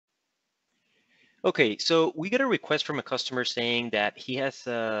Okay, so we got a request from a customer saying that he has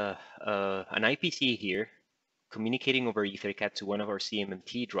an IPC here communicating over EtherCAT to one of our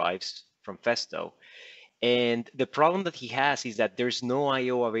CMMT drives from Festo. And the problem that he has is that there's no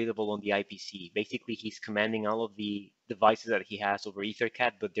I/O available on the IPC. Basically, he's commanding all of the devices that he has over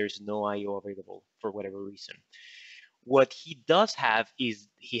EtherCAT, but there's no I/O available for whatever reason. What he does have is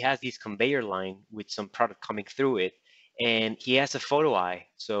he has this conveyor line with some product coming through it, and he has a photo eye,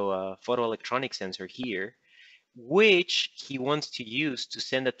 so a photoelectronic sensor here, which he wants to use to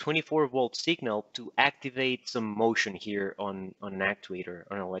send a 24-volt signal to activate some motion here on an actuator,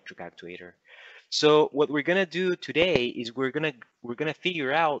 on an electric actuator. So what we're gonna do today is we're gonna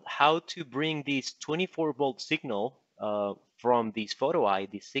figure out how to bring this 24-volt signal from this photo eye,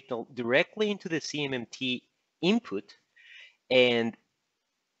 this signal directly into the CMMT input, and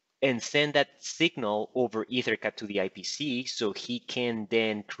send that signal over EtherCAT to the IPC, so he can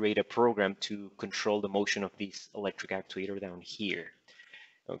then create a program to control the motion of this electric actuator down here.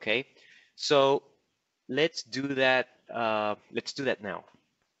 Okay, so let's do that. Let's do that now.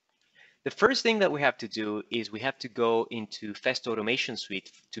 The first thing that we have to do is we have to go into Festo Automation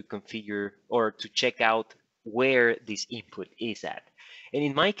Suite to configure or to check out where this input is at. And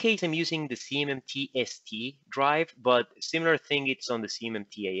in my case, I'm using the CMMT ST drive, but similar thing, it's on the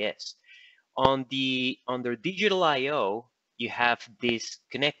CMMT AS. Under digital I/O, you have this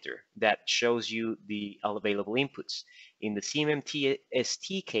connector that shows you the available inputs. In the CMMT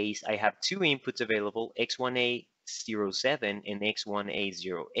ST case, I have two inputs available, X1A07 and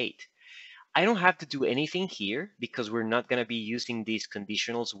X1A08. I don't have to do anything here because we're not going to be using these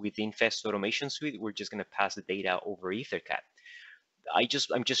conditionals within Festo Automation Suite. We're just going to pass the data over EtherCAT.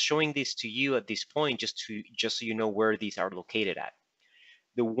 I'm just showing this to you at this point just so you know where these are located at.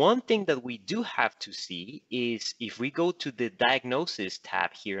 The one thing that we do have to see is if we go to the diagnosis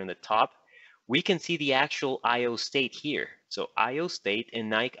tab here on the top, we can see the actual IO state here. So IO state, and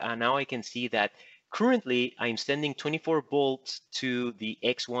now I can see that currently I'm sending 24 volts to the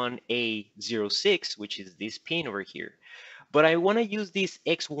X1A06, which is this pin over here. But I want to use this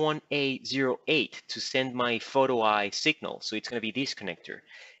X1A08 to send my photo eye signal. So it's going to be this connector.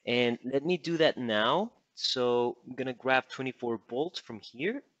 And let me do that now. So I'm going to grab 24 volts from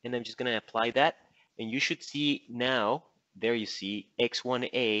here, and I'm just going to apply that. And you should see now, there you see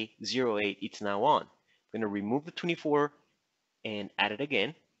X1A08, it's now on. I'm going to remove the 24 and add it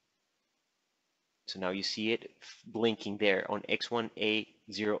again. So now you see it blinking there on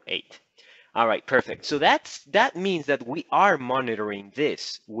X1A08. All right, perfect. So that means that we are monitoring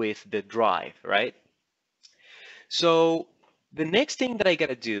this with the drive, right? So the next thing that I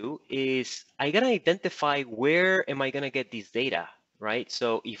gotta do is I gotta identify where am I gonna get this data, right?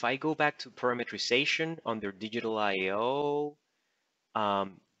 So if I go back to parameterization under digital I/O,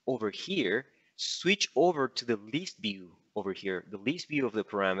 over here, switch over to the list view over here, the list view of the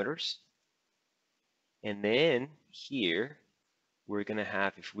parameters. And then here, we're gonna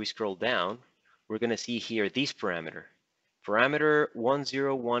have, if we scroll down, we're gonna see here this parameter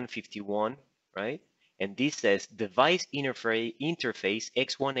 10151, right? And this says device interface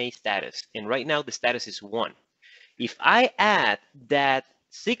X1A status. And right now the status is 1. If I add that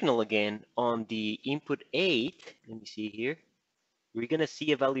signal again on the input 8, let me see here, we're gonna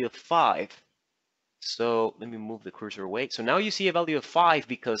see a value of 5. So let me move the cursor away. So now you see a value of 5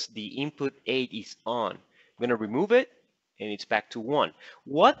 because the input 8 is on. I'm gonna remove it, and it's back to 1.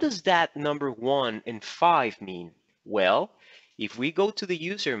 What does that number 1 and 5 mean? Well, if we go to the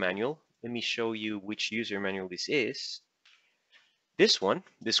user manual, let me show you which user manual this is. This one,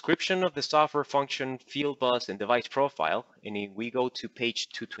 description of the software function, field bus, and device profile. And if we go to page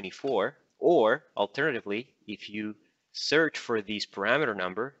 224, or alternatively, if you search for this parameter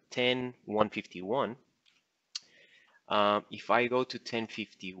number, 10151, if I go to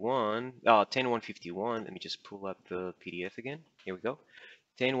 10151, let me just pull up the PDF again. Here we go.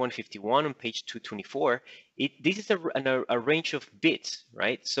 10151 on page 224. This is a range of bits,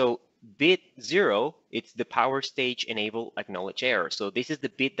 right? So bit 0, it's the power stage enable acknowledge error. So this is the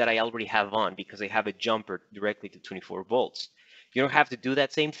bit that I already have on because I have a jumper directly to 24 volts. You don't have to do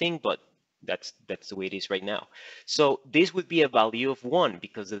that same thing, but that's the way it is right now. So this would be a value of 1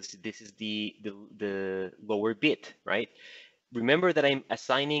 because this is the lower bit, right? Remember that I'm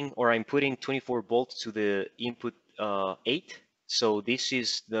assigning, or I'm putting 24 volts to the input 8. So this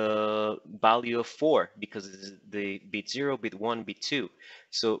is the value of 4 because this is the bit 0, bit 1, bit 2.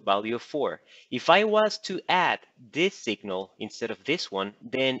 So value of 4. If I was to add this signal instead of this one,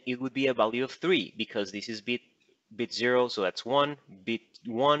 then it would be a value of 3 because this is bit 0, so that's 1, bit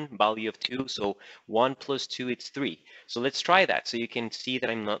 1, value of 2, so 1 plus 2, it's 3. So let's try that so you can see that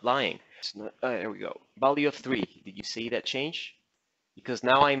I'm not lying. It's not, there we go. Value of 3. Did you see that change? Because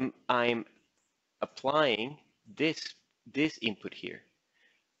now I'm applying this input here.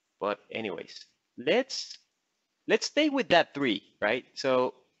 But anyways, let's stay with that 3, right?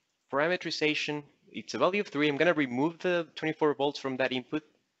 So parameterization, it's a value of 3. I'm gonna remove the 24 volts from that input,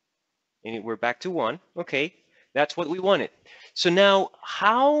 and we're back to 1. Okay, that's what we wanted. So now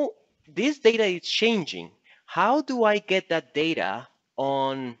how this data is changing, how do I get that data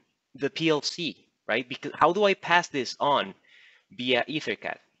on the PLC, right? Because how do I pass this on via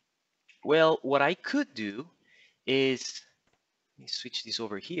EtherCAT? Well, what I could do is, let me switch this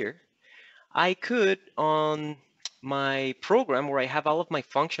over here. I could, on my program where I have all of my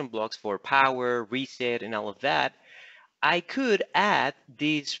function blocks for power, reset, and all of that, I could add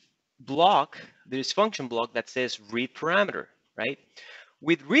this function block that says read parameter, right?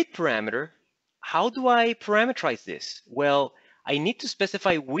 With read parameter, how do I parameterize this? Well, I need to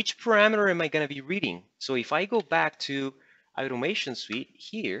specify which parameter am I going to be reading. So if I go back to Automation Suite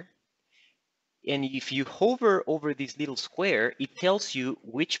here, and if you hover over this little square, it tells you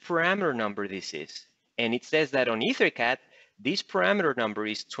which parameter number this is. And it says that on EtherCAT, this parameter number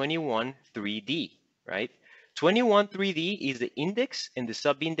is 213D, right? 213D is the index and the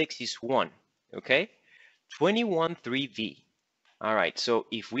subindex is 1, okay? 213V. All right, so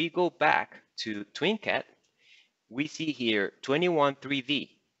if we go back to TwinCAT, we see here 213V,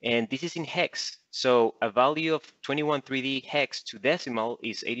 and this is in hex. So a value of 213D hex to decimal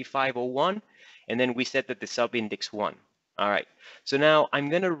is 8501, and then we set that the subindex 1. All right, so now I'm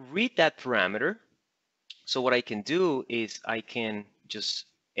going to read that parameter. So what I can do is I can just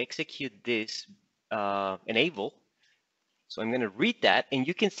execute this enable. So I'm going to read that, and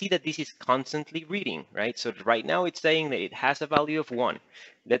you can see that this is constantly reading, right? So right now it's saying that it has a value of 1.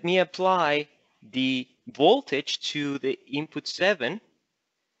 Let me apply the voltage to the input 7,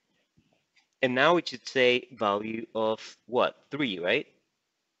 and now it should say value of what? 3, right?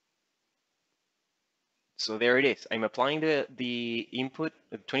 So there it is. I'm applying the input,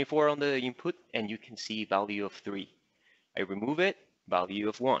 24 on the input, and you can see value of 3. I remove it, value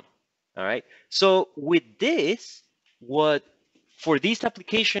of 1. All right. So with this, for this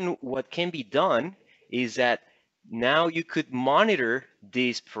application, what can be done is that now you could monitor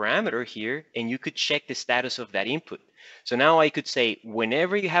this parameter here, and you could check the status of that input. So now I could say,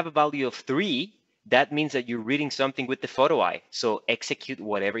 whenever you have a value of 3, that means that you're reading something with the photo eye. So execute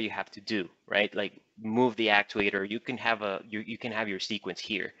whatever you have to do, right? Like move the actuator. You can have you can have your sequence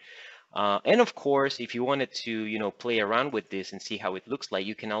here. And of course, if you wanted to, play around with this and see how it looks like,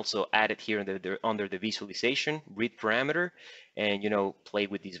 you can also add it here under the visualization, read parameter, and play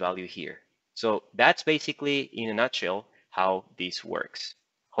with this value here. So that's basically, in a nutshell, how this works.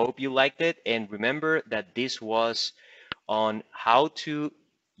 Hope you liked it, and remember that this was on how to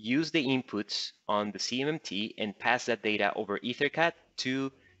use the inputs on the CMMT and pass that data over EtherCAT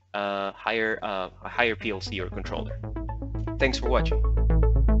to a higher PLC or controller. Thanks for watching.